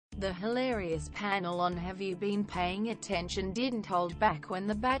The hilarious panel on Have You Been Paying Attention didn't hold back when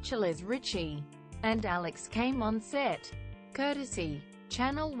The Bachelor's Richie and Alex came on set. Courtesy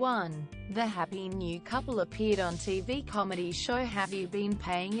Channel 1, the happy new couple appeared on TV comedy show Have You Been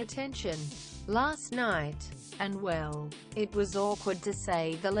Paying Attention last night, and well, it was awkward to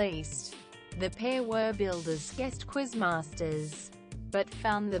say the least. The pair were billed as guest quizmasters, but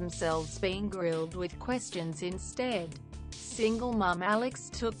found themselves being grilled with questions instead. Single mum Alex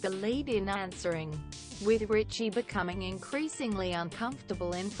took the lead in answering, with Richie becoming increasingly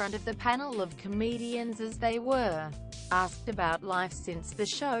uncomfortable in front of the panel of comedians as they were asked about life since the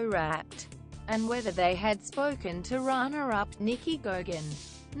show wrapped, and whether they had spoken to runner-up Nikki Gogan.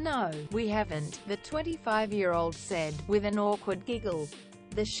 "No, we haven't," the 25-year-old said, with an awkward giggle.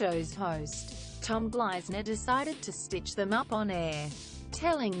 The show's host, Tom Gleisner, decided to stitch them up on air,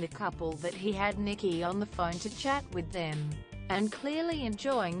 telling the couple that he had Nikki on the phone to chat with them, and clearly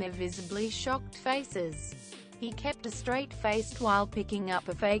enjoying their visibly shocked faces. He kept a straight face while picking up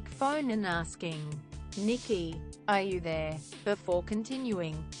a fake phone and asking, "Nikki, are you there?" before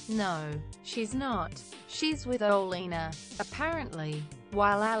continuing, "No, she's not. She's with Olena, apparently."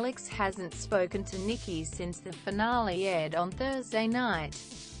 While Alex hasn't spoken to Nikki since the finale aired on Thursday night,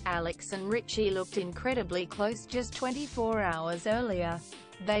 Alex and Richie looked incredibly close just 24 hours earlier.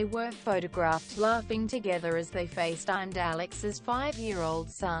 They were photographed laughing together as they FaceTimed Alex's 5-year-old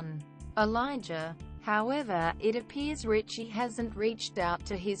son, Elijah. However, it appears Richie hasn't reached out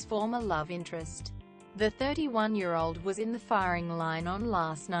to his former love interest. The 31-year-old was in the firing line on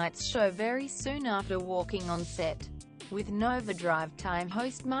last night's show very soon after walking on set, with Nova Drive Time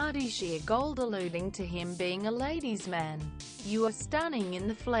host Marty Sheargold alluding to him being a ladies' man. "You are stunning in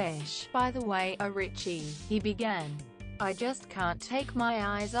the flesh, by the way, Richie," he began. "I just can't take my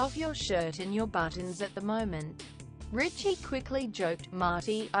eyes off your shirt and your buttons at the moment." Richie quickly joked,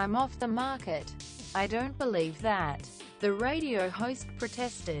 "Marty, I'm off the market." "I don't believe that," the radio host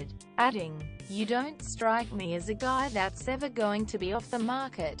protested, adding, "You don't strike me as a guy that's ever going to be off the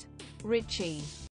market." Richie